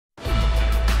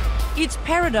It's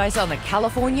paradise on the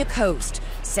California coast.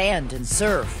 Sand and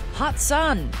surf, hot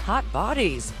sun, hot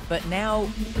bodies. But now,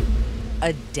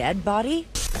 a dead body?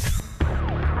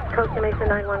 Costa Mesa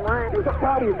 911. There's a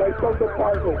body in my social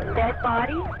parcel. Dead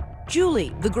body?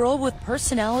 Julie, the girl with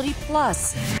personality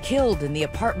plus, killed in the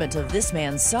apartment of this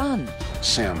man's son.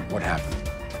 Sam, what happened?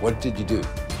 What did you do?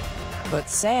 But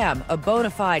Sam, a bona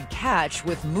fide catch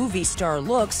with movie star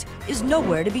looks, is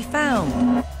nowhere to be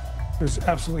found. There's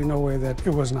absolutely no way that it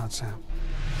was not Sam.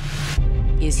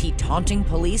 Is he taunting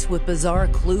police with bizarre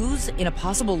clues in a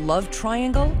possible love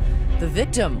triangle? The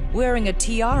victim wearing a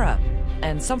tiara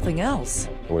and something else.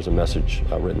 There was a message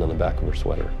written on the back of her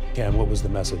sweater. And what was the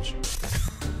message?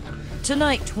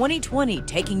 Tonight, 2020,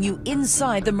 taking you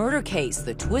inside the murder case,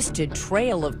 the twisted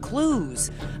trail of clues,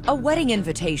 a wedding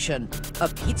invitation, a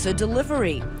pizza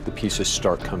delivery. The pieces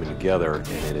start coming together, and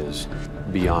it is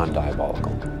beyond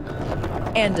diabolical.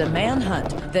 And a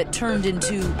manhunt that turned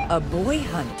into a boy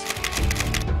hunt.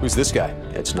 Who's this guy?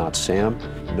 It's not Sam.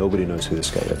 Nobody knows who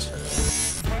this guy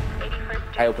is.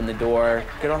 I open the door,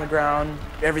 get on the ground,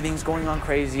 everything's going on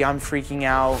crazy, I'm freaking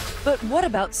out. But what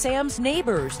about Sam's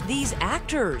neighbors, these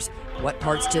actors? What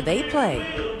parts do they play?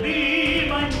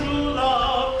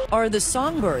 Are the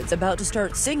songbirds about to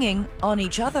start singing on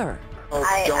each other?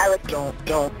 Oh, don't,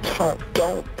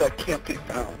 that can't be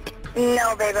found.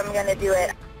 No, babe, I'm gonna do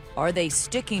it. Are they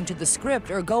sticking to the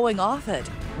script or going off it?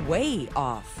 Way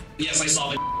off. Yes, I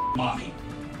saw the mommy.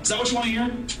 Is that what you want to hear?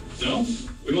 No?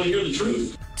 We want to hear the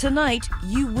truth. Tonight,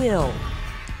 you will.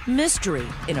 Mystery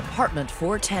in Apartment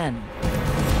 410.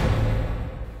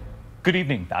 Good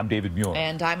evening. I'm David Muir.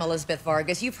 And I'm Elizabeth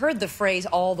Vargas. You've heard the phrase,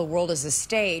 all the world is a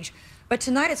stage, but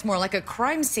tonight it's more like a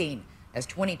crime scene as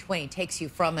 2020 takes you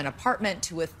from an apartment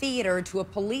to a theater to a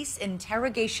police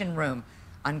interrogation room,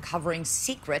 uncovering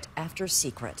secret after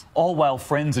secret. All while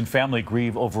friends and family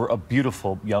grieve over a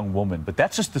beautiful young woman. But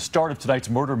that's just the start of tonight's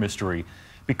murder mystery,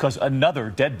 because another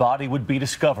dead body would be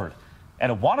discovered,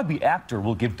 and a wannabe actor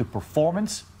will give the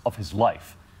performance of his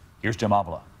life. Here's Jim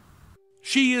Avila.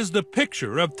 She is the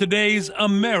picture of today's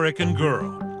American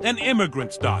girl, an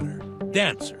immigrant's daughter,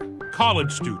 dancer,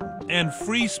 college student, and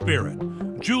free spirit,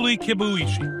 Julie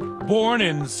Kibuishi. Born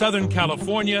in Southern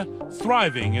California,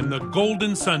 thriving in the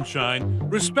golden sunshine,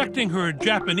 respecting her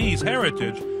Japanese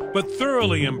heritage, but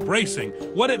thoroughly embracing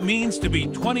what it means to be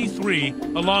 23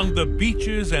 along the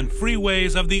beaches and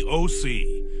freeways of the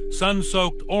OC,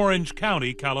 sun-soaked Orange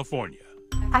County, California.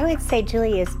 I would say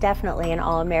Julie is definitely an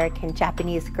all-American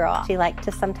Japanese girl. She liked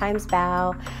to sometimes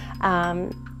bow,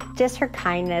 just her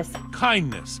kindness.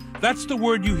 Kindness, that's the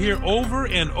word you hear over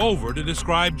and over to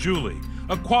describe Julie,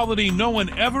 a quality no one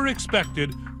ever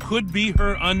expected could be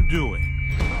her undoing.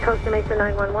 Costa Mesa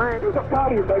 911. There's a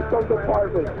body in my social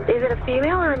parcel. Is it a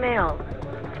female or a male?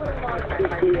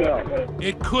 It's female.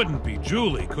 It couldn't be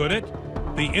Julie, could it?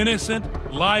 The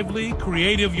innocent, lively,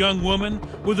 creative young woman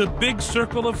with a big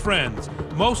circle of friends,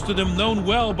 most of them known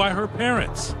well by her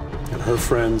parents. And her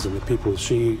friends and the people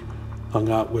she hung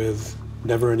out with,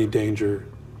 never any danger.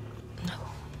 No.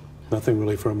 Nothing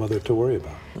really for a mother to worry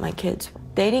about. My kids,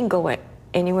 they didn't go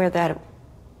anywhere that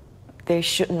they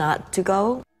should not to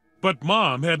go. But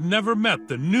Mom had never met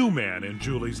the new man in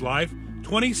Julie's life,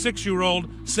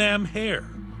 26-year-old Sam Herr,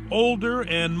 older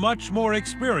and much more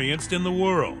experienced in the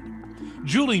world.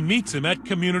 Julie meets him at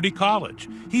community college.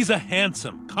 He's a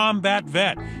handsome combat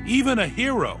vet, even a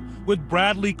hero with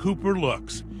Bradley Cooper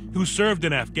looks, who served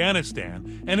in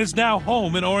Afghanistan and is now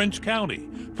home in Orange County,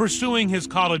 pursuing his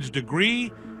college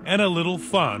degree and a little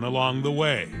fun along the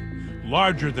way.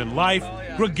 Larger than life,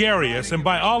 gregarious, and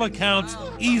by all accounts,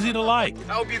 easy to like.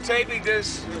 I hope you're taping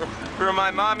this for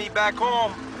my mommy back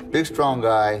home. Big, strong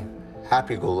guy,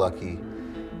 happy-go-lucky,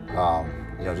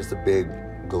 just a big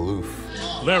galoof.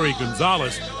 Larry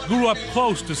Gonzalez grew up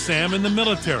close to Sam in the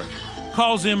military,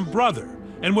 calls him brother,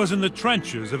 and was in the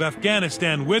trenches of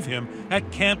Afghanistan with him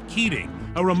at Camp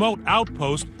Keating, a remote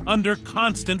outpost under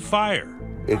constant fire.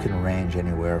 It can range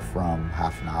anywhere from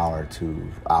half an hour to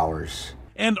hours.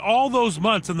 And all those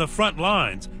months in the front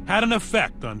lines had an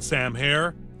effect on Sam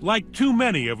Herr. Like too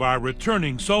many of our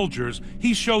returning soldiers,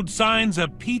 he showed signs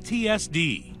of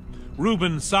PTSD.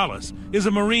 Ruben Salas is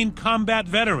a Marine combat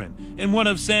veteran and one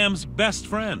of Sam's best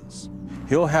friends.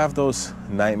 He'll have those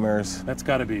nightmares. That's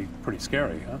got to be pretty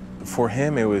scary, huh? For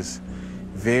him, it was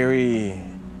very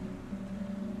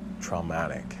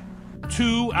traumatic.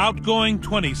 Two outgoing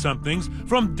 20-somethings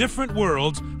from different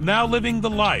worlds now living the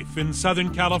life in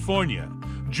Southern California.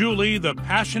 Julie, the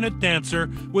passionate dancer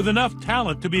with enough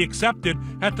talent to be accepted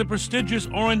at the prestigious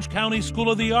Orange County School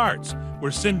of the Arts,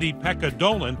 where Cindy Pekka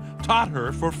Dolan taught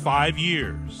her for 5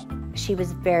 years. She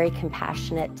was very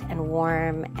compassionate and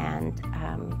warm and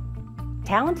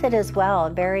talented as well,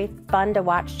 very fun to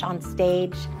watch on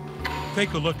stage.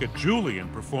 Take a look at Julie in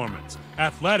performance.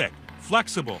 Athletic,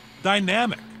 flexible,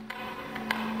 dynamic.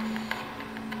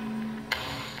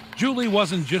 Julie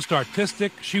wasn't just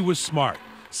artistic, she was smart.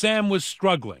 Sam was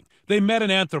struggling. They met in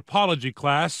anthropology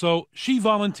class, so she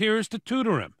volunteers to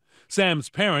tutor him. Sam's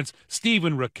parents, Steve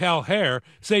and Raquel Herr,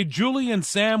 say Julie and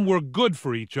Sam were good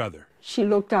for each other. She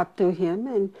looked up to him,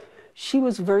 and she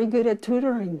was very good at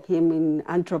tutoring him in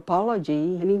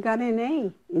anthropology, and he got an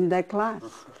A in that class.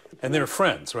 And they're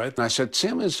friends, right? And I said,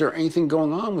 Sam, is there anything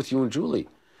going on with you and Julie?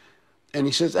 And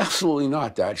he says, absolutely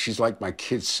not, Dad. She's like my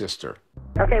kid's sister.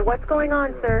 Okay, what's going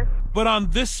on, sir? But on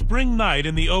this spring night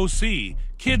in the OC,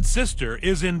 Kid's sister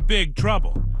is in big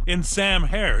trouble in Sam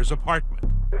Herr's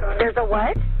apartment. There's a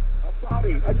what? A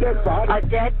body. A dead body. A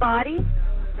dead body?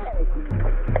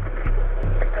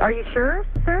 Are you sure,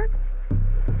 sir?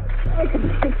 I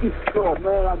can think he's sure,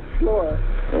 man, I'm sure.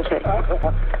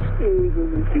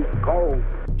 He's cold.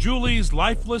 Julie's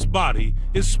lifeless body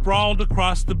is sprawled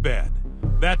across the bed.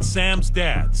 That's Sam's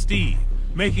dad, Steve,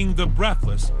 making the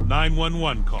breathless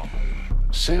 911 call.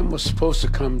 Sam was supposed to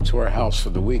come to our house for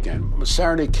the weekend. When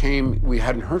Saturday came, we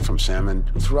hadn't heard from Sam, and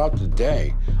throughout the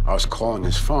day, I was calling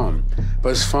his phone, but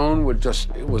his phone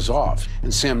it was off,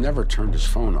 and Sam never turned his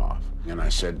phone off. And I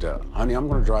said, honey, I'm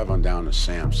gonna drive on down to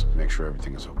Sam's to make sure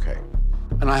everything is okay.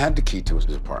 And I had the key to his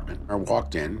apartment. I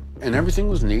walked in, and everything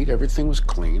was neat, everything was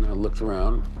clean. I looked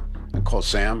around, I called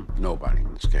Sam, nobody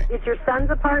in this case. It's your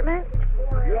son's apartment?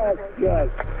 Yes.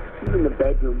 She's in the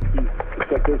bedroom.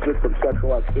 She's like, there's just some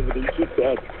sexual activity. She's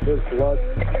dead. There's blood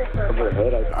from her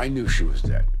head. I knew she was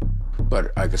dead,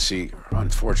 but I could see,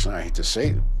 unfortunately, I hate to say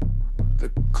it, the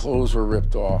clothes were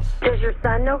ripped off. Does your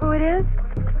son know who it is?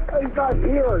 He's not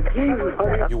here. Jesus,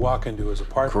 honey. You walk into his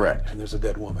apartment, correct, and there's a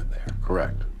dead woman there.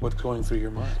 Correct. What's going through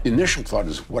your mind? The initial thought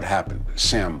is, what happened?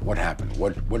 Sam, what happened?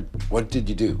 What did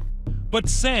you do? But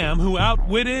Sam, who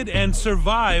outwitted and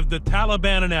survived the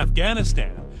Taliban in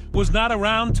Afghanistan, was not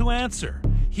around to answer.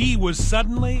 He was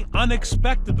suddenly,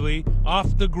 unexpectedly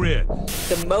off the grid.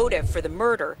 The motive for the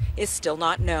murder is still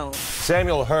not known.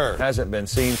 Samuel Herr hasn't been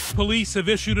seen. Police have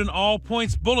issued an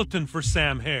all-points bulletin for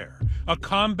Sam Herr, a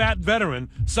combat veteran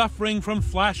suffering from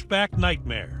flashback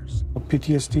nightmares.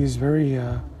 PTSD is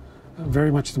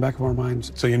very much in the back of our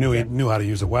minds. So you knew he knew how to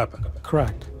use a weapon?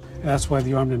 Correct. That's why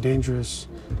the armed and dangerous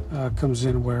comes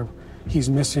in, where he's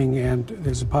missing and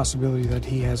there's a possibility that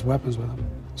he has weapons with him.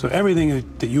 So everything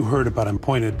that you heard about him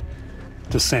pointed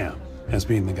to Sam as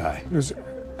being the guy? There's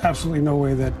absolutely no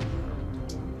way that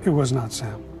it was not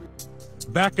Sam.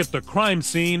 Back at the crime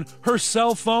scene, her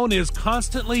cell phone is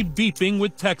constantly beeping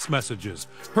with text messages,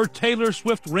 her Taylor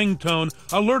Swift ringtone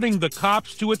alerting the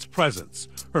cops to its presence.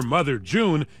 Her mother,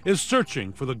 June, is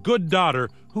searching for the good daughter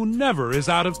who never is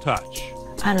out of touch.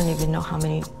 I don't even know how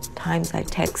many times I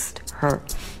text her.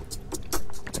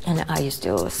 And are you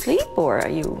still asleep, or are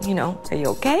you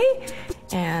okay?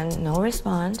 And no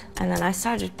response. And then I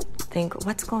started to think,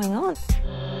 what's going on?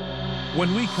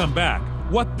 When we come back,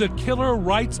 what the killer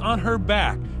writes on her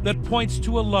back that points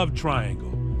to a love triangle.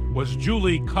 Was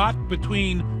Julie caught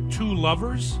between two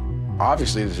lovers?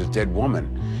 Obviously, there's a dead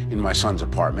woman in my son's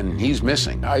apartment, and he's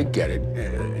missing. I get it.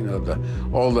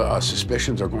 All the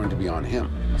suspicions are going to be on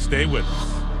him. Stay with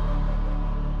us.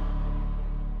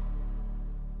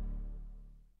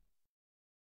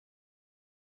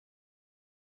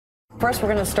 First, we're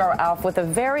going to start off with a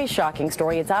very shocking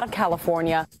story. It's out of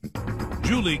California.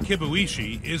 Julie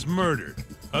Kibuishi is murdered.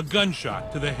 A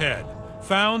gunshot to the head,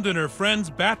 found in her friend's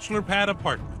bachelor pad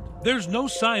apartment. There's no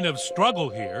sign of struggle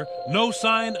here, no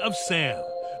sign of Sam.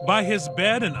 By his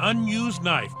bed, an unused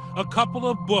knife, a couple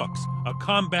of books, a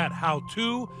combat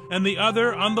how-to, and the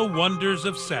other on the wonders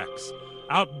of sex.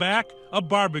 Out back, a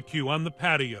barbecue on the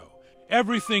patio.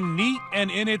 Everything neat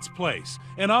and in its place.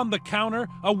 And on the counter,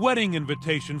 a wedding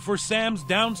invitation for Sam's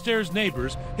downstairs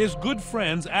neighbors, his good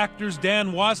friends, actors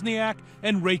Dan Wozniak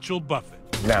and Rachel Buffett.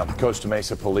 Now, Costa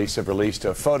Mesa police have released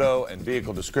a photo and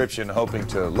vehicle description hoping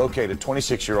to locate a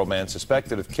 26-year-old man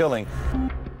suspected of killing.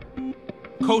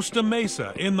 Costa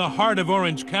Mesa, in the heart of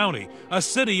Orange County, a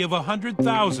city of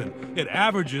 100,000. It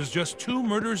averages just 2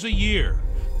 murders a year.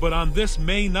 But on this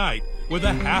May night, with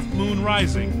a half moon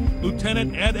rising,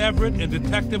 Lieutenant Ed Everett and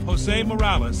Detective Jose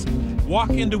Morales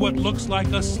walk into what looks like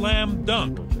a slam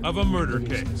dunk of a murder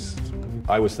case.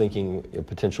 I was thinking a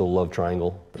potential love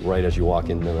triangle. Right as you walk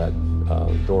into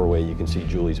that doorway, you can see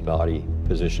Julie's body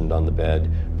positioned on the bed.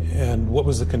 And what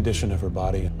was the condition of her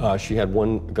body? She had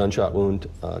one gunshot wound,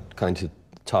 kind of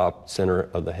top center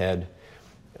of the head.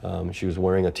 She was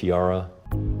wearing a tiara.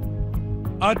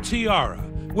 A tiara.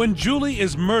 When Julie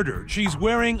is murdered, she's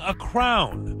wearing a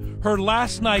crown. Her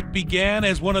last night began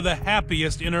as one of the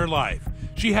happiest in her life.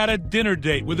 She had a dinner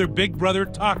date with her big brother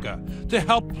Taka to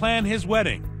help plan his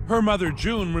wedding. Her mother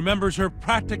June remembers her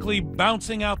practically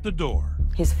bouncing out the door.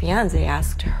 His fiancé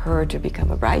asked her to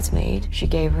become a bridesmaid. She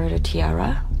gave her the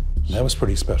tiara. That was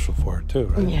pretty special for her too,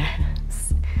 right?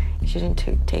 Yes. She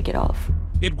didn't take it off.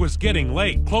 It was getting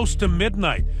late, close to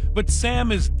midnight, but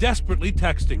Sam is desperately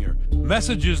texting her.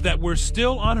 Messages that were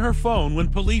still on her phone when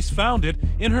police found it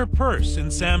in her purse in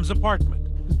Sam's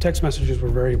apartment. The text messages were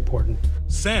very important.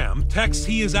 Sam texts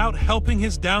he is out helping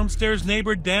his downstairs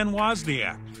neighbor Dan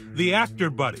Wozniak, the actor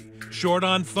buddy, short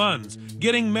on funds,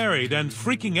 getting married and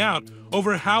freaking out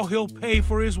over how he'll pay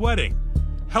for his wedding.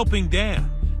 Helping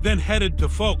Dan, then headed to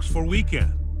Folks for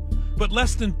weekend. But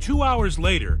less than 2 hours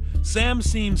later, Sam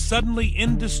seems suddenly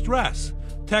in distress,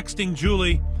 texting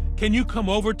Julie, "Can you come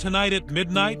over tonight at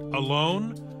midnight,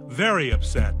 alone?" Very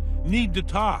upset, need to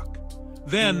talk.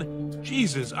 Then,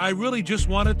 "Jesus, I really just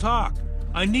want to talk.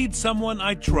 I need someone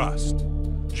I trust."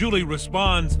 Julie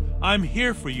responds, "I'm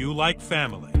here for you like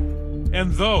family."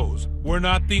 And those were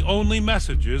not the only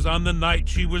messages on the night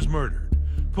she was murdered.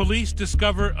 Police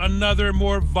discover another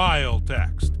more vile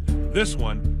text. This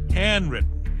one, handwritten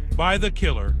by the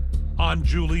killer on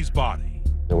Julie's body.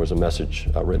 There was a message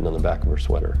written on the back of her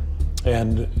sweater.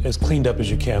 And as cleaned up as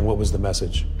you can, what was the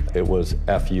message? It was,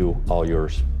 "F you, all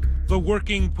yours." The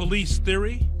working police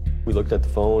theory? We looked at the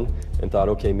phone and thought,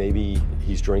 okay, maybe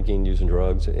he's drinking, using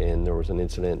drugs, and there was an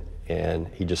incident, and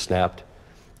he just snapped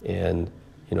and,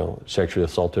 sexually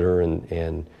assaulted her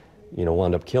and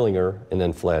wound up killing her and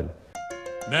then fled.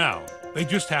 Now, they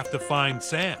just have to find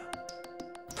Sam.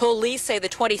 Police say the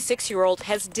 26-year-old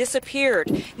has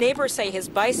disappeared. Neighbors say his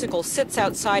bicycle sits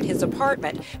outside his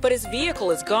apartment, but his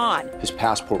vehicle is gone. His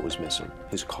passport was missing.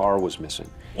 His car was missing.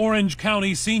 Orange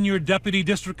County Senior Deputy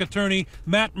District Attorney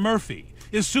Matt Murphy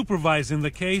is supervising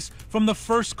the case from the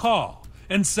first call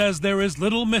and says there is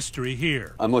little mystery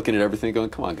here. I'm looking at everything going,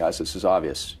 come on, guys, this is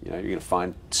obvious. You're going to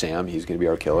find Sam. He's going to be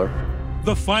our killer.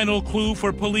 The final clue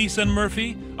for police and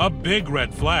Murphy, a big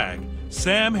red flag.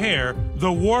 Sam Herr,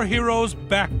 the war hero's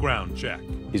background check.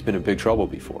 He's been in big trouble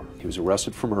before. He was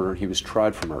arrested for murder. He was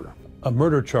tried for murder. A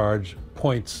murder charge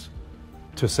points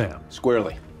to Sam.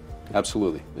 Squarely.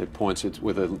 Absolutely. It points it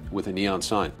with a neon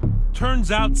sign.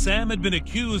 Turns out Sam had been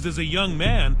accused as a young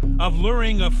man of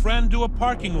luring a friend to a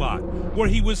parking lot where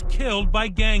he was killed by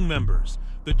gang members.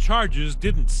 The charges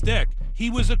didn't stick. He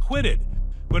was acquitted.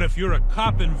 But if you're a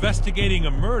cop investigating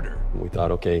a murder... We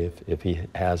thought, okay, if he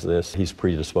has this, he's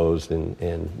predisposed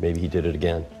and maybe he did it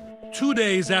again. 2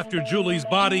 days after Julie's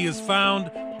body is found,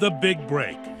 the big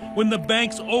break. When the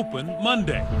banks open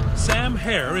Monday, Sam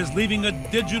Herr is leaving a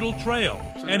digital trail,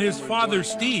 and his father,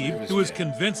 Steve, who is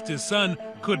convinced his son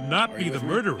could not be the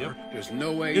murderer,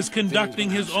 is conducting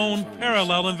his own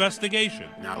parallel investigation.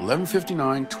 Now,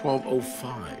 11:59,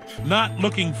 12:05. Not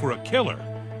looking for a killer,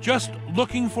 just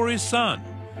looking for his son.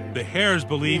 The Herrs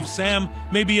believe Sam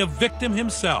may be a victim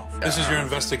himself. This is your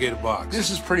investigative box. This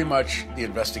is pretty much the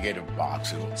investigative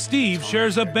box. Steve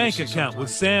shares a bank account with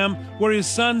Sam where his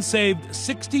son saved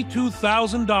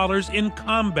 $62,000 in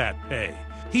combat pay.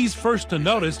 He's first to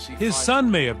notice his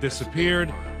son may have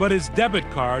disappeared, but his debit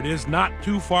card is not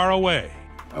too far away.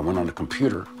 I went on the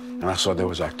computer and I saw there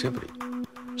was activity.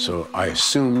 So I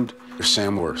assumed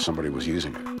Sam or somebody was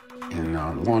using it in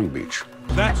Long Beach.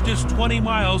 That's just 20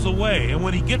 miles away, and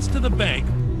when he gets to the bank,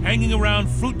 hanging around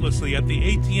fruitlessly at the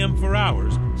ATM for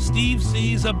hours, Steve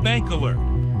sees a bank alert.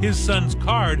 His son's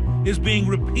card is being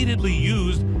repeatedly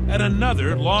used at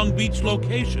another Long Beach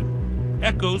location,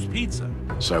 Echo's Pizza.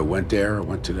 So I went there, I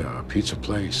went to the pizza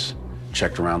place,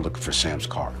 checked around looking for Sam's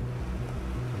car.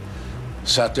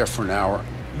 Sat there for an hour.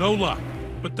 No luck,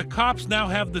 but the cops now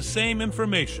have the same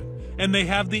information, and they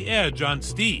have the edge on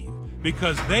Steve,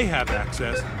 because they have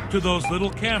access to those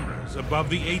little cameras above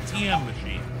the ATM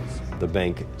machines. The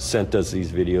bank sent us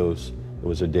these videos. It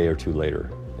was a day or two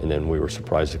later, and then we were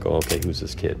surprised to go, okay, who's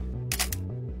this kid?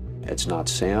 It's not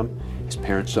Sam. His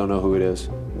parents don't know who it is.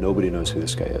 Nobody knows who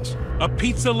this guy is. A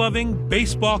pizza-loving,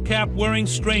 baseball cap-wearing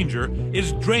stranger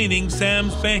is draining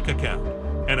Sam's bank account.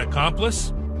 An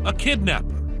accomplice? A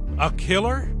kidnapper? A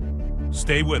killer?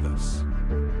 Stay with us.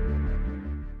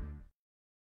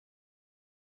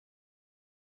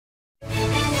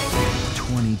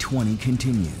 2020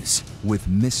 continues with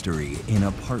Mystery in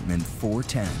Apartment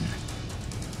 410.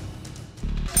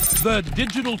 The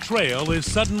digital trail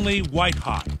is suddenly white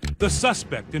hot. The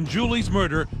suspect in Julie's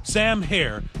murder, Sam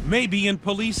Herr, may be in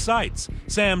police sights.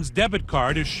 Sam's debit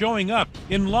card is showing up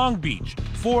in Long Beach,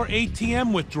 4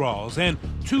 ATM withdrawals and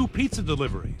 2 pizza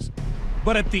deliveries.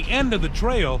 But at the end of the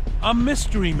trail, a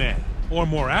mystery man, or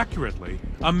more accurately,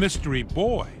 a mystery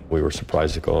boy. We were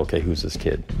surprised to go, okay, who's this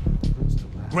kid?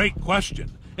 Great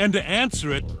question. And to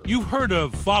answer it, you've heard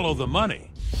of follow the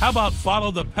money. How about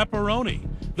follow the pepperoni?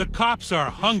 The cops are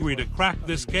hungry to crack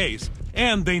this case,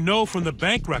 and they know from the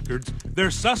bank records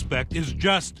their suspect is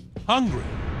just hungry.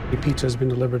 The pizza has been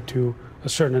delivered to a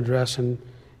certain address in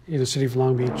the city of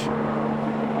Long Beach.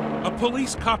 A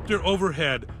police copter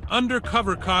overhead,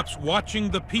 undercover cops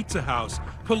watching the pizza house.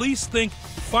 Police think,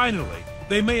 finally,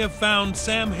 they may have found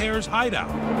Sam Herr's hideout.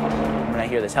 When I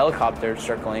hear this helicopter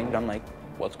circling, I'm like,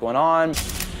 what's going on?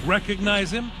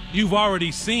 Recognize him? You've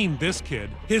already seen this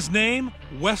kid. His name,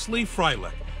 Wesley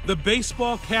Freilich, the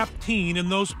baseball cap teen in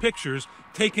those pictures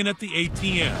taken at the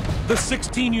ATM. The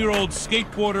 16-year-old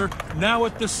skateboarder now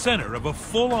at the center of a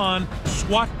full-on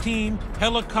SWAT team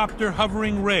helicopter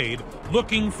hovering raid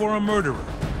looking for a murderer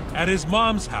at his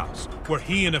mom's house, where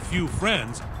he and a few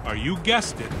friends are, you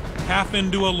guessed it, half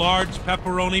into a large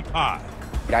pepperoni pie.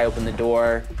 I open the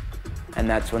door, and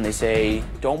that's when they say,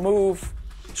 don't move.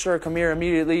 Sir, come here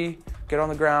immediately. Get on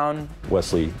the ground.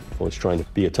 Wesley was trying to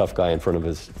be a tough guy in front of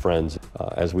his friends.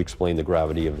 As we explained the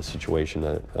gravity of the situation,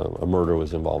 that a murder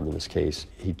was involved in this case,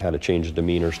 he had a change of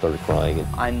demeanor, started crying.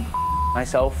 I'm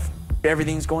myself.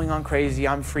 Everything's going on crazy.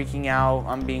 I'm freaking out.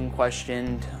 I'm being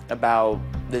questioned about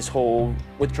this whole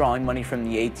withdrawing money from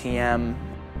the ATM.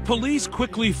 Police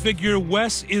quickly figure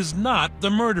Wes is not the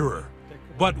murderer.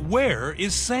 But where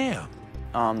is Sam?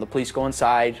 The police go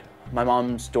inside. My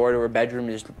mom's door to her bedroom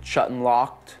is shut and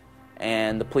locked,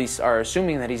 and the police are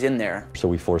assuming that he's in there. So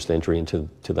we forced entry into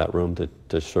that room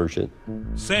to search it.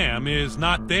 Sam is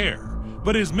not there,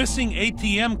 but his missing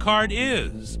ATM card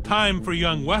is. Time for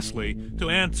young Wesley to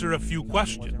answer a few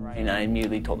questions. And I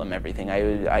immediately told them everything.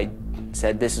 I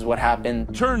said, this is what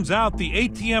happened. Turns out the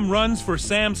ATM runs for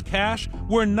Sam's cash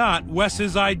were not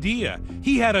Wes's idea.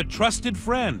 He had a trusted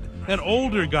friend, an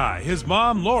older guy his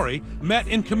mom, Lori, met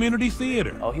in community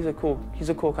theater. Oh, he's a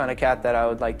cool kind of cat that I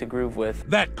would like to groove with.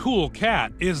 That cool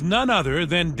cat is none other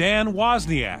than Dan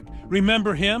Wozniak.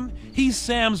 Remember him? He's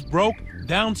Sam's broke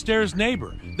downstairs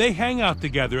neighbor. They hang out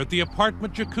together at the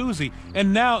apartment jacuzzi,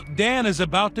 and now Dan is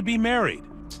about to be married.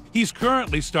 He's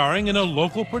currently starring in a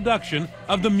local production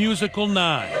of the musical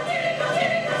 9.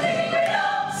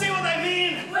 See what I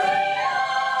mean?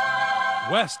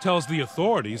 Wes tells the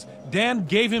authorities Dan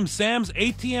gave him Sam's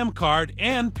ATM card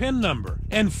and PIN number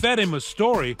and fed him a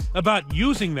story about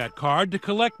using that card to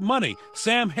collect money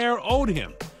Sam Herr owed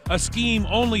him. A scheme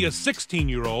only a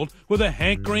 16-year-old with a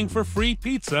hankering for free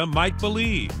pizza might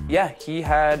believe. Yeah, he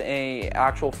had an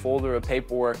actual folder of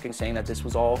paperwork saying that this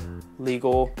was all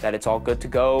legal, that it's all good to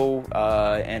go,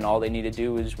 and all they need to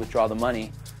do is withdraw the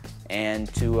money and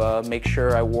to make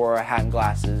sure I wore a hat and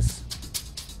glasses.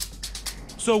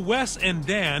 So Wes and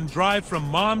Dan drive from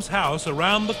Mom's house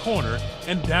around the corner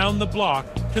and down the block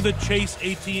to the Chase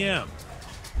ATM.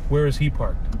 Where is he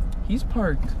parked? He's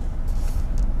parked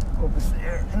over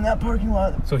there in that parking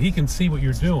lot. So he can see what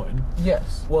you're doing?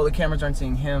 Yes. Well, the cameras aren't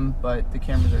seeing him, but the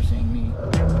cameras are seeing me.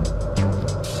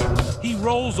 He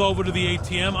rolls over to the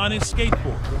ATM on his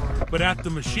skateboard, but at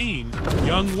the machine,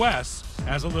 young Wes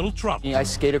has a little trouble. I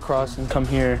skate across and come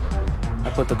here. I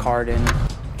put the card in,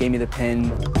 gave me the PIN.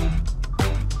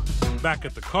 Back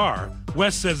at the car,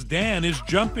 Wes says Dan is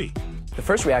jumpy. The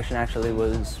first reaction actually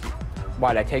was,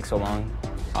 why'd I take so long?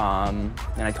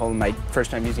 And I told him my first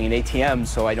time using an ATM,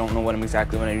 so I don't know what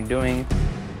I'm doing.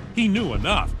 He knew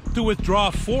enough to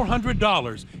withdraw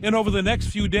 $400 and over the next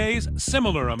few days,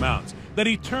 similar amounts that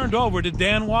he turned over to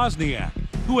Dan Wozniak,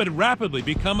 who had rapidly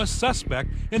become a suspect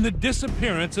in the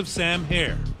disappearance of Sam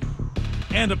Herr,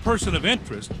 and a person of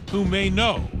interest who may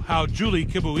know how Julie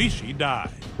Kibuishi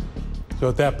died. So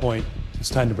at that point, it's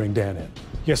time to bring Dan in.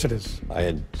 Yes, it is. I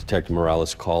had Detective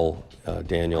Morales call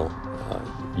Daniel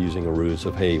using a ruse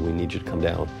of, hey, we need you to come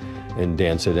down. And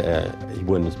Dan said he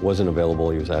wasn't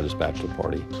available. He was at his bachelor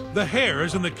party. The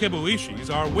Herrs and the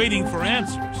Kibuishis are waiting for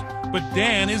answers, but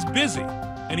Dan is busy,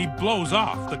 and he blows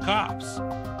off the cops.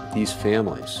 These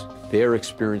families, they're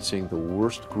experiencing the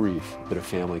worst grief that a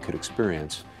family could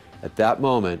experience. At that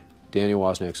moment, Daniel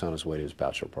Wozniak's on his way to his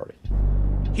bachelor party.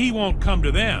 He won't come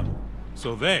to them,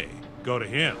 so they go to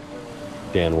him.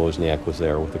 Dan Wozniak was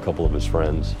there with a couple of his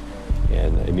friends,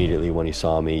 and immediately when he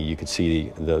saw me, you could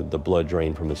see the blood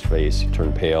drain from his face. He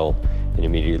turned pale and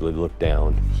immediately looked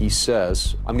down. He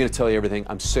says, I'm going to tell you everything.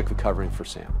 I'm sick of covering for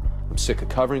Sam. I'm sick of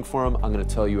covering for him. I'm going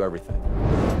to tell you everything.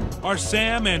 Are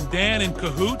Sam and Dan in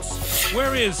cahoots?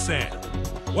 Where is Sam?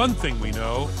 One thing we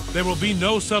know, there will be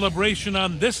no celebration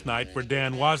on this night for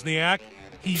Dan Wozniak.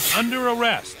 He's under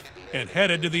arrest and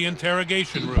headed to the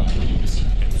interrogation room.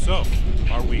 And so,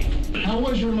 are weak. How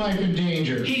was your life in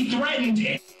danger? He threatened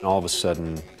it. And all of a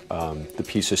sudden, the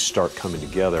pieces start coming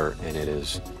together, and it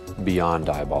is beyond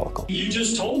diabolical. You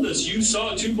just told us you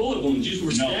saw 2 bullet wounds. You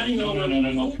were standing over.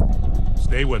 No.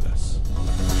 Stay with us.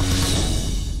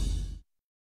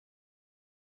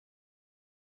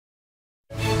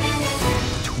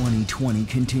 #2020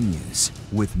 continues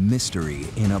with Mystery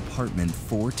in Apartment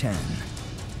 410.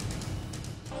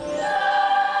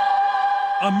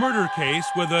 A murder case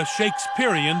with a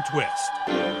Shakespearean twist.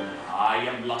 I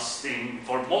am lusting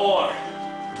for more.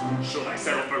 Should I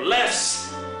settle for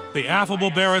less? The affable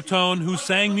baritone who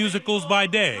sang musicals by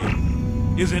day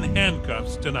is in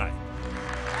handcuffs tonight.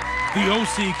 The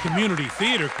OC community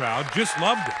theater crowd just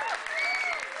loved it.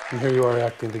 And here you are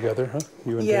acting together, huh?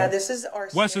 You and Yeah, Dan? this is our...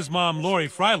 Wes's mom, Lori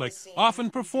Freilich, often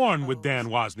performed with Dan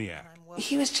Wozniak.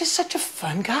 He was just such a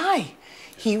fun guy.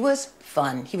 He was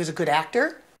fun. He was a good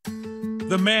actor.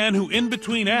 The man who, in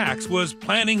between acts, was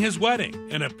planning his wedding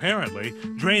and apparently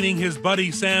draining his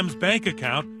buddy Sam's bank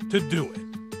account to do it.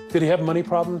 Did he have money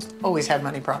problems? Always had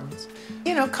money problems.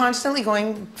 You know, constantly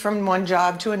going from one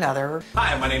job to another.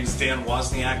 Hi, my name is Dan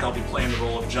Wozniak. I'll be playing the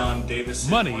role of John Davis.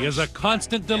 Money is a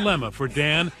constant dilemma for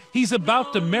Dan. He's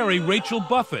about to marry Rachel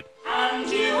Buffett. And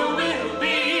you will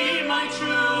be my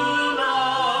true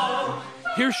love.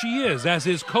 Here she is as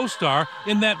his co-star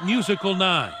in that musical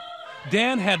 9.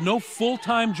 Dan had no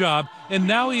full-time job, and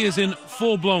now he is in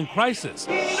full-blown crisis,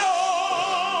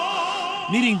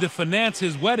 needing to finance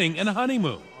his wedding and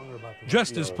honeymoon.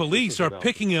 Just as police are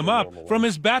picking him up from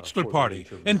his bachelor party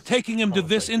and taking him to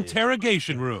this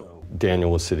interrogation room.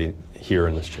 Daniel was sitting here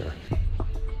in this chair.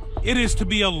 It is to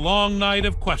be a long night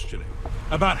of questioning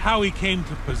about how he came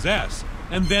to possess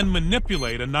and then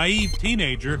manipulate a naive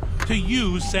teenager to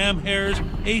use Sam Herr's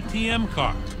ATM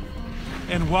card.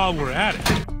 And while we're at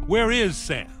it, where is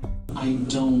Sam? I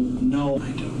don't know.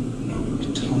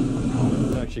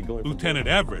 Lieutenant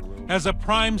Everett has a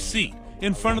prime seat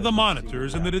in front of the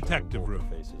monitors in the detective room.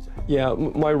 Yeah,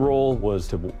 my role was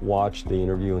to watch the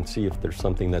interview and see if there's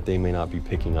something that they may not be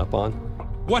picking up on.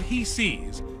 What he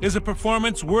sees is a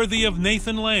performance worthy of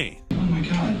Nathan Lane. Oh my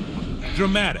God.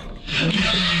 Dramatic.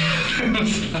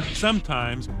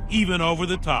 Sometimes even over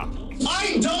the top.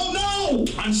 I don't know!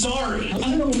 I'm sorry. I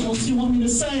don't know what else you want me to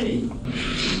say.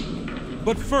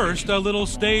 But first, a little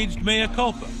staged mea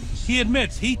culpa. He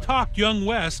admits he talked young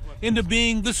Wes into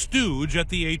being the stooge at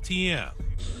the ATM.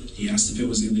 He asked if it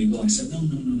was illegal. I said, no,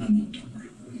 don't worry.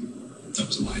 That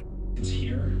was a lie. It's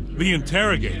here. The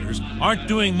interrogators aren't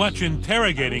doing much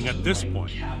interrogating at this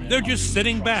point. They're just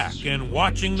sitting back and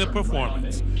watching the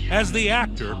performance as the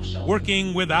actor,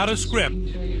 working without a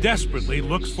script, desperately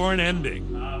looks for an ending.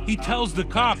 He tells the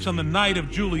cops on the night of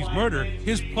Julie's murder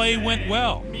his play went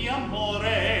well.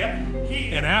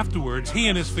 And afterwards, he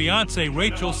and his fiancée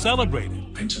Rachel celebrated.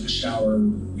 I took a shower,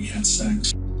 we had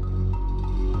sex.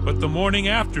 But the morning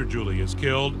after Julie is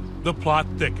killed, the plot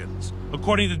thickens.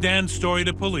 According to Dan's story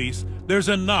to police, there's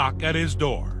a knock at his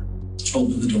door.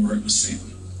 Opened the door, it was Sam.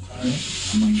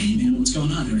 I'm like, hey man, what's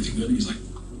going on? Everything good? He's like,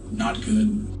 not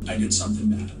good. I did something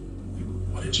bad. Like,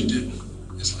 what did you do?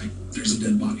 It's like, there's a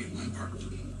dead body in my apartment.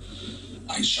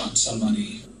 I shot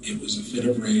somebody. It was a fit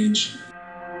of rage.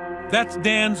 That's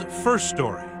Dan's first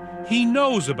story. He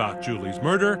knows about Julie's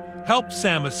murder, helped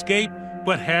Sam escape,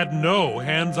 but had no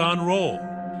hands-on role.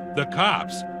 The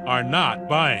cops are not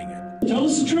buying it. Tell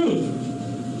us the truth.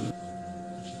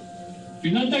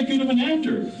 You're not that good of an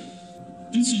actor.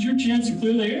 This is your chance to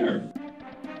clear the air.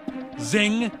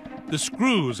 Zing! The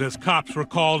screws, as cops were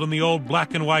called in the old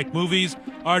black and white movies,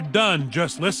 are done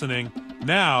just listening.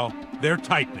 Now they're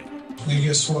tightening. I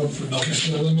guess what, for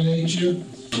to eliminate you?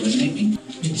 Eliminate me?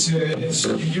 It's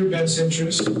in your best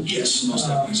interest. Yes, most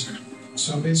definitely, sir.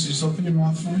 So basically, just open your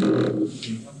mouth for me.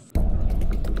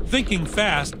 Thinking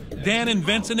fast, Dan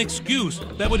invents an excuse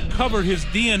that would cover his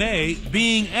DNA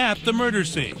being at the murder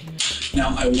scene.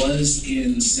 Now, I was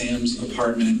in Sam's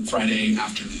apartment Friday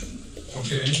afternoon.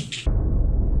 Okay.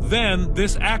 Then,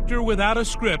 this actor without a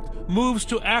script moves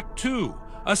to Act 2,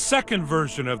 a second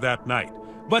version of that night.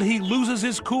 But he loses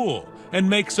his cool and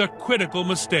makes a critical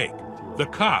mistake. The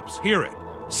cops hear it.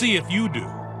 See if you do.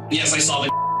 Yes, I saw the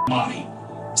body.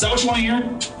 Is that what you want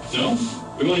to hear? No,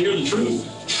 we want to hear the truth.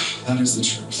 That is the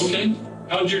truth. Okay.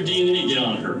 How did your DNA get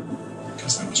on her?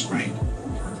 Because I was right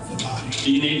for the body.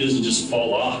 DNA doesn't just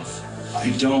fall off.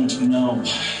 I don't know.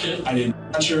 I didn't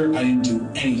touch her. I didn't do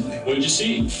anything. What did you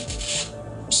see?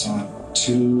 Saw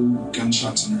 2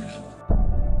 gunshots in her head.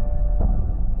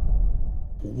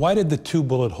 Why did the 2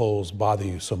 bullet holes bother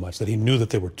you so much, that he knew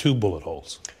that there were 2 bullet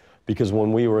holes? Because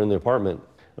when we were in the apartment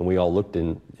and we all looked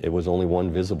in, it was only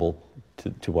one visible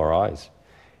to our eyes.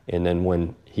 And then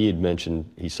when he had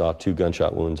mentioned he saw 2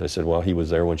 gunshot wounds, I said, well, he was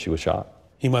there when she was shot.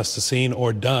 He must have seen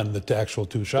or done the actual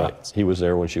 2 shots. Right. He was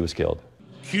there when she was killed.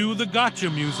 Cue the gotcha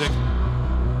music.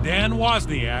 Dan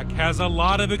Wozniak has a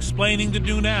lot of explaining to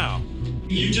do now.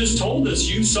 You just told us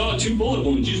you saw 2 bullet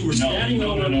wounds. You were standing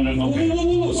over. No. Okay.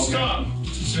 Whoa, stop.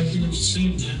 Exactly what you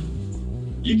seen,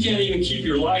 Dan. You can't even keep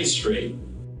your lies straight.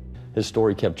 His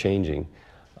story kept changing.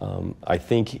 I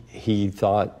think he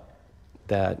thought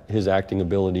that his acting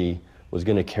ability was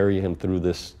going to carry him through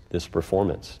this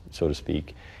performance, so to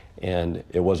speak, and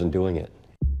it wasn't doing it.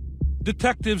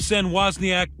 Detectives send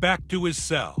Wozniak back to his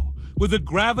cell. With the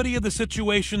gravity of the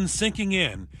situation sinking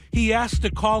in, he asks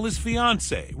to call his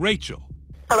fiancée, Rachel.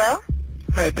 Hello?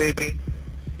 Hi, baby.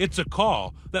 It's a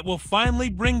call that will finally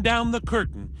bring down the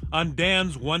curtain on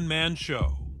Dan's one-man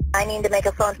show. I need to make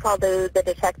a phone call to the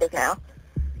detective now.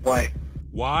 Why?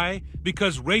 Why?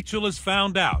 Because Rachel has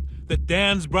found out that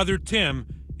Dan's brother Tim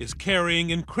is carrying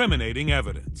incriminating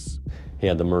evidence. He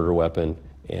had the murder weapon,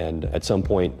 and at some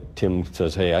point, Tim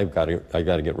says, hey, I got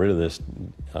to get rid of this.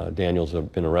 Daniel's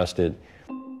been arrested.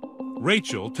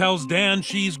 Rachel tells Dan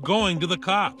she's going to the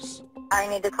cops. I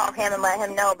need to call him and let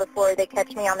him know before they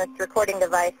catch me on this recording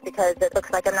device because it looks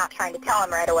like I'm not trying to tell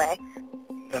him right away.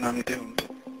 Then I'm doomed.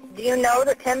 Do you know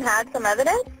that Tim had some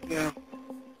evidence? Yeah.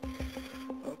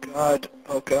 Oh, God.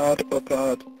 Oh, God. Oh,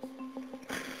 God.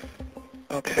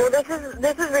 Okay. Well,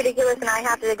 this is ridiculous, and I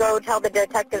have to go tell the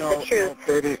detective the truth.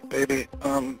 No, baby,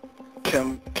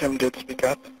 Tim did speak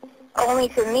up. Only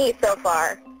to me so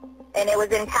far, and it was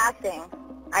in passing.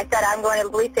 I said, I'm going to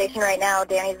the police station right now.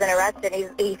 Danny's been arrested.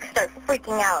 He started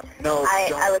freaking out. No,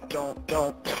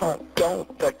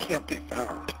 don't. That can't be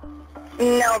found.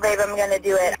 No, babe, I'm going to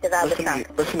do it because I was drunk.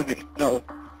 Listen to me. No.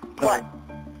 What?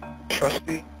 Trust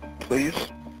me, please.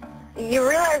 You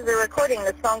realize they're recording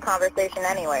this phone conversation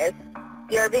anyways.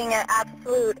 You're being an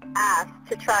absolute ass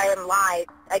to try and lie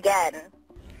again.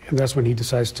 And that's when he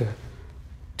decides to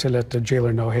let the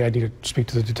jailer know, hey, I need to speak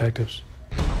to the detectives.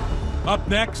 Up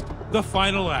next, the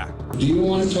final act. Do you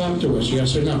want to talk to us,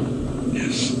 yes or no?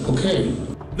 Yes. Okay.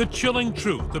 The chilling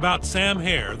truth about Sam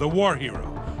Herr, the war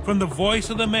hero, from the voice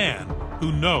of the man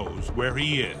who knows where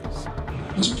he is.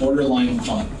 It's borderline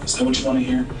fun. Is that what you want to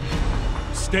hear?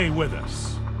 Stay with us.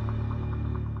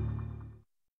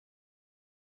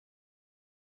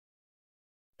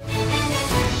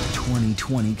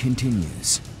 2020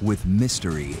 continues with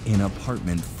Mystery in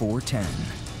Apartment 410.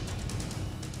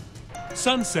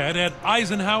 Sunset at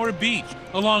Eisenhower Beach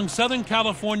along Southern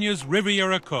California's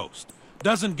Riviera coast.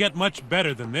 Doesn't get much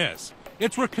better than this.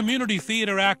 It's where community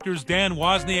theater actors Dan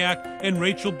Wozniak and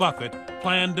Rachel Buffett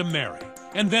plan to marry,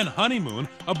 and then honeymoon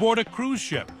aboard a cruise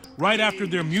ship right after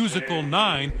their musical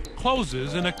 9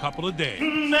 closes in a couple of days.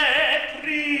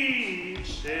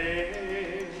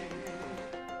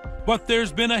 But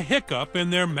there's been a hiccup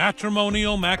in their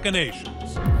matrimonial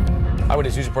machinations.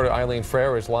 Eyewitness News reporter Eileen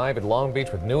Frere is live in Long Beach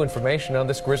with new information on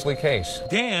this grisly case.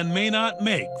 Dan may not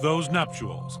make those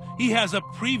nuptials. He has a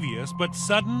previous but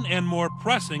sudden and more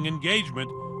pressing engagement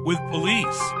with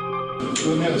police.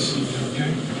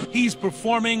 He's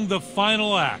performing the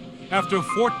final act. After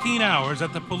 14 hours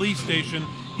at the police station,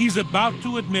 he's about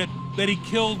to admit that he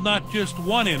killed not just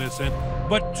one innocent,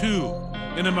 but 2.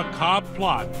 In a macabre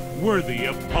plot worthy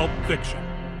of pulp fiction.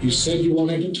 You said you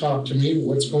wanted to talk to me.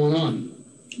 What's going on?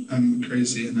 I'm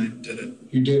crazy and I did it.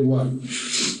 You did what?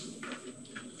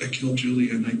 I killed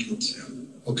Julie and I killed Sam.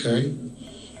 Okay.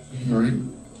 All right.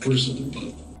 Where's the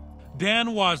both? Dan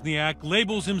Wozniak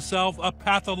labels himself a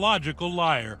pathological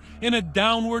liar in a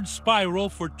downward spiral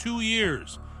for 2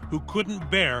 years, who couldn't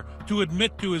bear to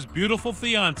admit to his beautiful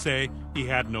fiancée he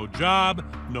had no job,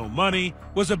 no money,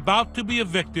 was about to be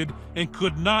evicted, and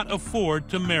could not afford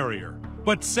to marry her.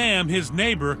 But Sam, his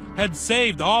neighbor, had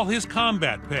saved all his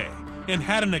combat pay and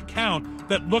had an account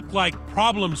that looked like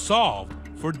problem solved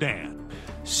for Dan.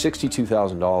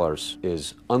 $62,000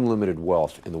 is unlimited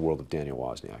wealth in the world of Daniel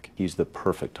Wozniak. He's the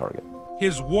perfect target.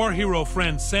 His war hero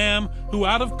friend Sam, who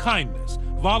out of kindness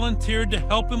volunteered to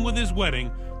help him with his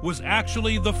wedding, was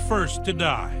actually the first to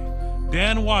die.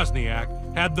 Dan Wozniak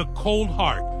had the cold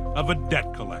heart of a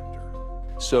debt collector.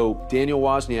 So Daniel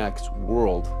Wozniak's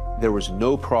world, there was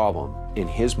no problem in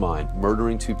his mind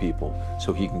murdering 2 people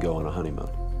so he can go on a honeymoon.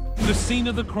 The scene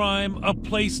of the crime, a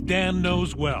place Dan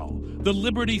knows well, the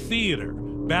Liberty Theater.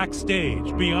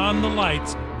 Backstage, beyond the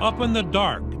lights, up in the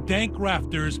dark, dank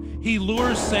rafters, he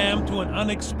lures Sam to an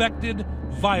unexpected,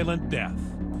 violent death.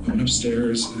 I went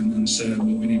upstairs and then said what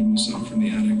we need to move something from the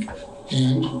attic.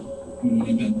 And? When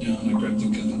he bent down, I grabbed the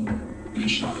gun and I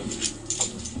shot him.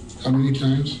 How many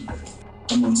times?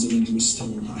 Once, and then he was still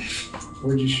alive.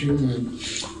 Where'd you shoot him at?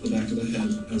 The back of the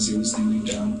head as he was kneeling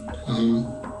down.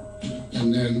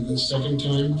 And then the second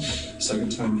time?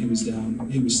 Second time he was down,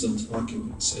 he was still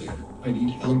talking, saying, I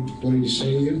need help. What did he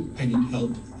say to you? I need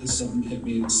help. Something hit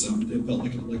me. It felt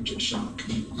like an electric shock.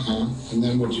 And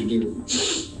then what'd you do?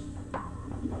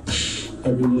 I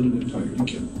reloaded and fired to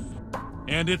kill.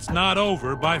 And it's not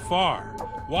over by far.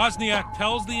 Wozniak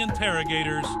tells the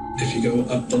interrogators, if you go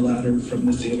up the ladder from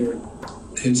the theater,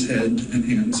 his head and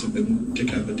hands have been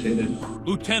decapitated.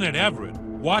 Lieutenant Everett,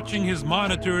 watching his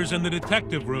monitors in the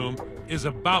detective room, is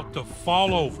about to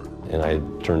fall over. And I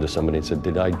turned to somebody and said,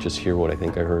 did I just hear what I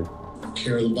think I heard?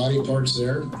 Okay, are the body parts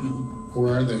there?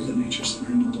 Where are they? The Nature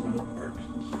Center in Eldorado Park.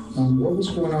 What was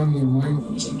going on in your mind?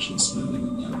 I was actually smiling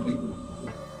and laughing.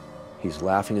 He's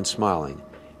laughing and smiling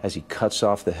as he cuts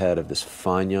off the head of this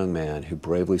fine young man who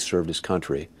bravely served his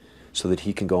country so that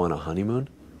he can go on a honeymoon.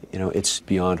 You know, it's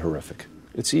beyond horrific.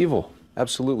 It's evil.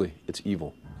 Absolutely, it's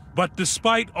evil. But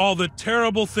despite all the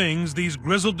terrible things these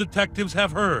grizzled detectives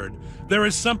have heard, there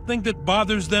is something that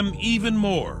bothers them even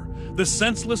more: the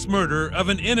senseless murder of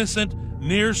an innocent,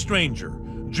 near stranger,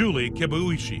 Julie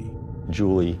Kibuishi.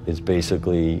 Julie is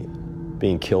basically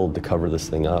being killed to cover this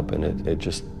thing up, and it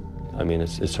just, I mean,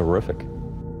 it's horrific.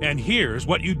 And here's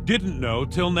what you didn't know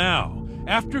till now.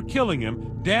 After killing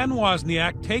him, Dan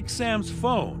Wozniak takes Sam's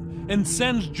phone and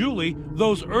sends Julie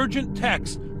those urgent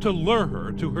texts to lure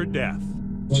her to her death.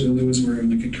 Julie was wearing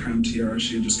like a crown tiara.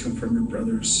 She had just come from her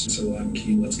brother's. So I'm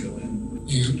key, let's go in.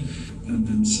 And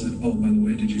then said, oh, by the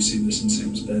way, did you see this in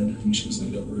Sam's bed? And she was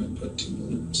laid over and put 2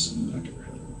 bullets in the back of her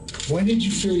head. Why did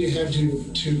you feel you had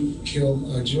to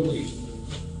kill Julie?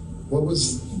 What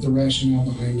was the rationale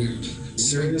behind that?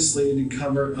 Seriously, to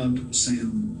cover up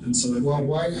Sam. And so how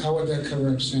would that cover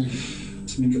up Sam?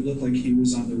 To make it look like he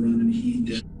was on the run and he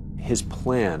did. His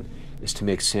plan is to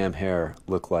make Sam Herr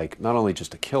look like not only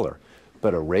just a killer,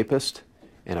 but a rapist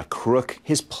and a crook.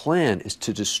 His plan is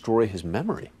to destroy his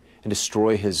memory and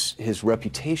destroy his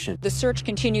reputation. The search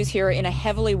continues here in a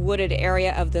heavily wooded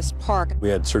area of this park. We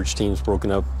had search teams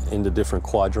broken up into different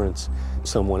quadrants.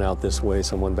 Someone out this way,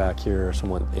 someone back here,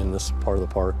 someone in this part of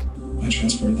the park. I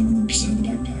transported them in the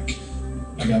backpack.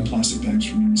 I got plastic bags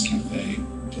from Nina's Cafe,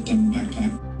 put them in the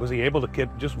backpack. Was he able to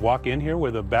just walk in here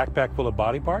with a backpack full of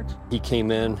body parts? He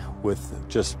came in with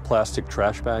just plastic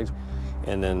trash bags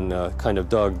and then kind of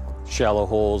dug shallow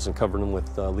holes and covered them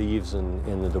with leaves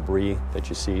and the debris that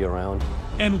you see around.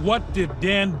 And what did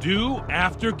Dan do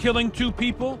after killing 2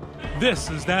 people? This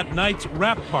is that night's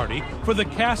wrap party for the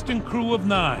cast and crew of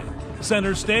 9.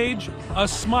 Center stage, a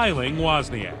smiling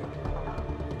Wozniak.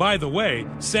 By the way,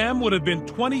 Sam would have been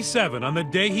 27 on the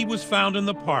day he was found in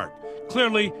the park.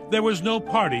 Clearly, there was no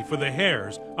party for the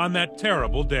Herrs on that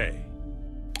terrible day.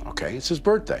 Okay, it's his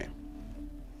birthday.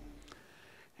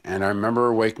 And I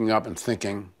remember waking up and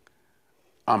thinking,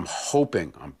 I'm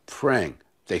hoping, I'm praying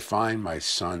they find my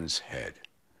son's head.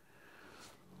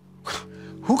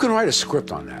 Who can write a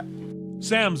script on that?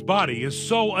 Sam's body is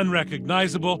so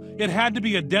unrecognizable, it had to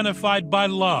be identified by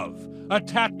love, a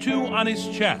tattoo on his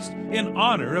chest in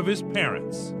honor of his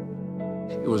parents.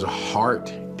 It was a heart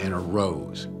and a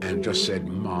rose, and it just said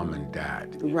Mom and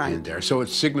Dad in there. So it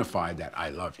signified that I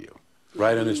love you.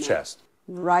 Right on his chest.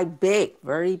 Right, big,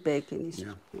 very big, and he's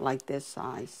like this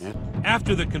size. Yeah.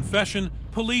 After the confession,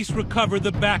 police recovered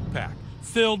the backpack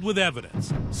filled with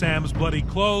evidence: Sam's bloody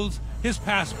clothes, his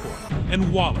passport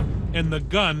and wallet, and the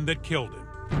gun that killed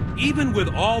him. Even with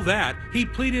all that, he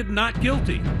pleaded not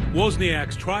guilty.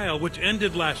 Wozniak's trial, which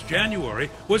ended last January,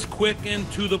 was quick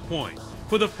and to the point.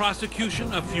 For the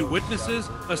prosecution, a few witnesses,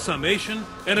 a summation,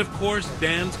 and of course,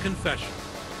 Dan's confession.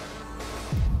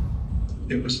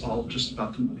 It was all just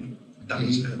about the money. That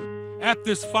was it. At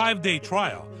this 5-day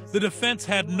trial, the defense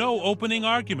had no opening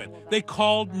argument. They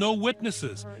called no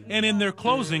witnesses, and in their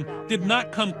closing did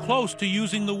not come close to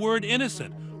using the word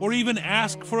innocent or even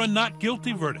ask for a not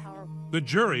guilty verdict. The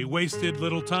jury wasted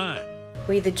little time.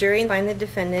 We, the jury, find the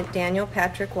defendant, Daniel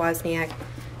Patrick Wozniak,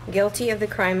 guilty of the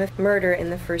crime of murder in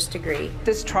the first degree.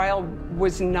 This trial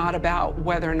was not about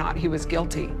whether or not he was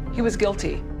guilty. He was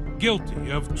guilty.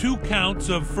 Guilty of 2 counts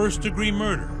of first-degree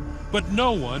murder. But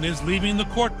no one is leaving the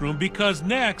courtroom because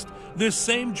next, this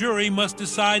same jury must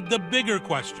decide the bigger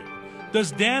question.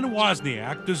 Does Dan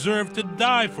Wozniak deserve to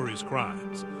die for his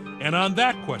crimes? And on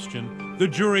that question, the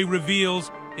jury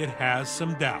reveals it has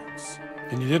some doubts.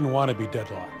 And you didn't want to be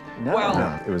deadlocked?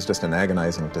 No, it was just an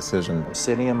agonizing decision. I'm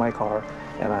sitting in my car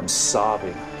and I'm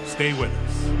sobbing. Stay with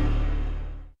us.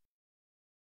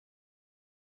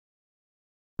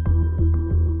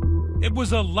 It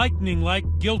was a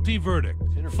lightning-like guilty verdict.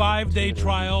 5-day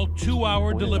trial,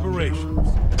 2-hour deliberations.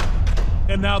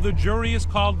 And now the jury is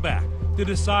called back to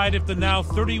decide if the now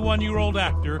 31-year-old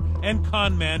actor and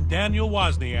conman Daniel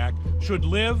Wozniak should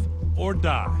live or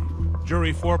die.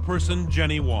 Jury foreperson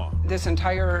Jenny Wong. This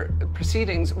entire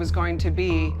proceedings was going to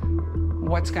be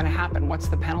what's going to happen, what's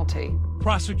the penalty.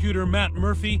 Prosecutor Matt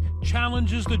Murphy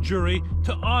challenges the jury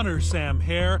to honor Sam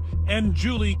Herr and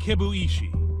Julie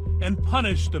Kibuishi and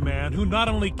punish the man who not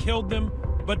only killed them,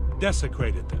 but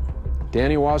desecrated them.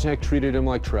 Danny Wozniak treated him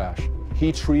like trash.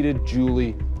 He treated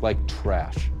Julie like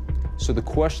trash. So the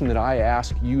question that I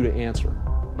ask you to answer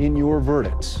in your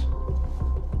verdicts,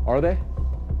 are they?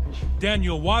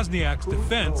 Daniel Wozniak's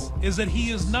defense is that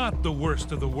he is not the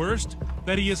worst of the worst,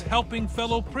 that he is helping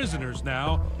fellow prisoners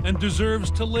now and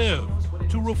deserves to live,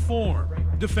 to reform.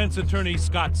 Defense attorney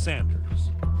Scott Sanders.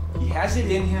 He has it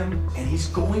in him, and he's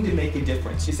going to make a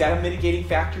difference. Is that a mitigating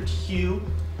factor to you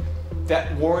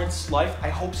that warrants life? I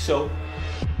hope so.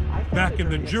 Back in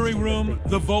the jury room,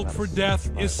 the vote for death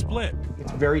is split.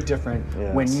 It's very different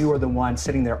when you are the one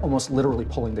sitting there almost literally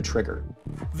pulling the trigger.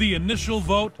 The initial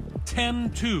vote,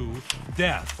 10-2,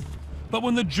 death. But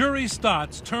when the jury's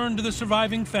thoughts turn to the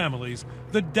surviving families,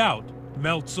 the doubt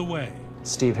melts away.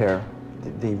 Steve Herr,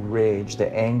 the rage,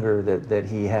 the anger that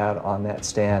he had on that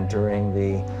stand during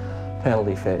the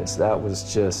penalty phase, that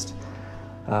was just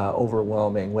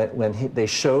overwhelming. When they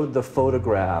showed the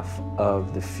photograph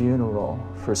of the funeral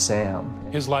for Sam.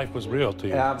 His life was real to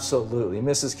you. Absolutely.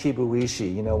 Mrs.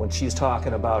 Kibuishi, you know, when she's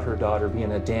talking about her daughter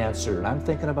being a dancer, and I'm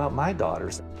thinking about my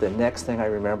daughters. The next thing I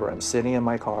remember, I'm sitting in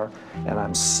my car and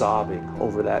I'm sobbing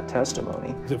over that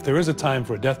testimony. If there is a time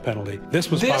for a death penalty, this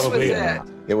was probably it.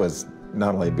 It was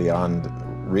not only beyond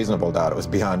reasonable doubt, it was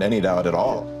beyond any doubt at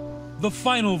all. The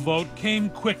final vote came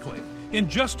quickly, in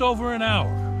just over an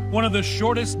hour, one of the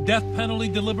shortest death penalty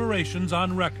deliberations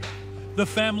on record. The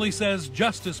family says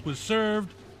justice was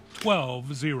served,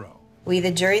 12-0. We,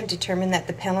 the jury, determined that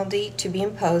the penalty to be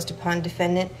imposed upon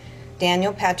defendant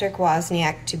Daniel Patrick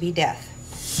Wozniak to be death.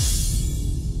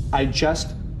 I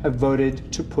just have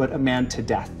voted to put a man to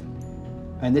death.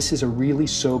 And this is a really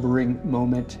sobering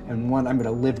moment and one I'm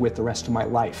going to live with the rest of my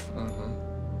life.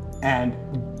 And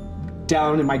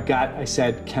down in my gut, I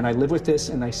said, can I live with this?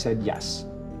 And I said, yes.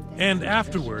 And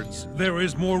afterwards, there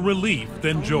is more relief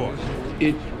than joy.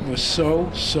 It was so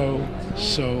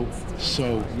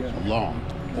long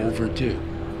overdue.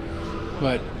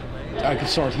 But I could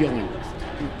start healing.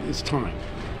 It's time.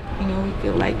 You know, we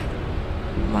feel like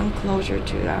one closure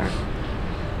to our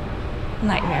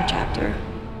nightmare chapter.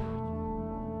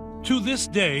 To this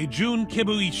day, June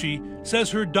Kibuishi says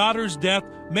her daughter's death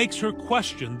makes her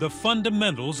question the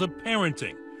fundamentals of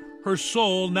parenting, her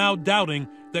soul now doubting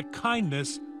that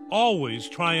kindness always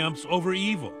triumphs over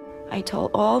evil. I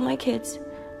told all my kids,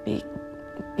 be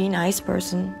nice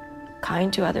person,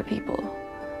 kind to other people,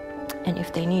 and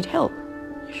if they need help,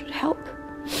 you should help.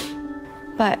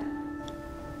 But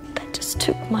that just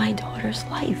took my daughter's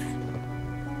life.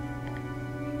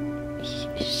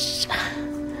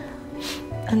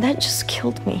 And that just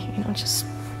killed me, you know, just...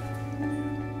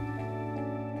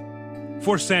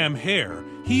 For Sam Herr,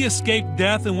 he escaped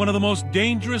death in one of the most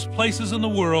dangerous places in the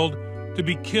world to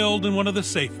be killed in one of the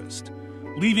safest,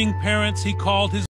 leaving parents he called his